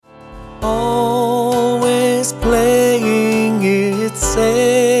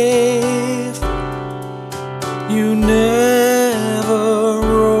You never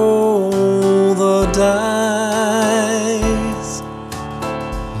roll the dice.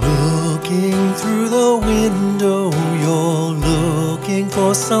 Looking through the window, you're looking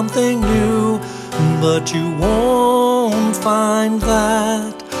for something new, but you won't find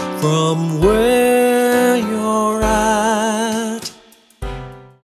that from where you're at.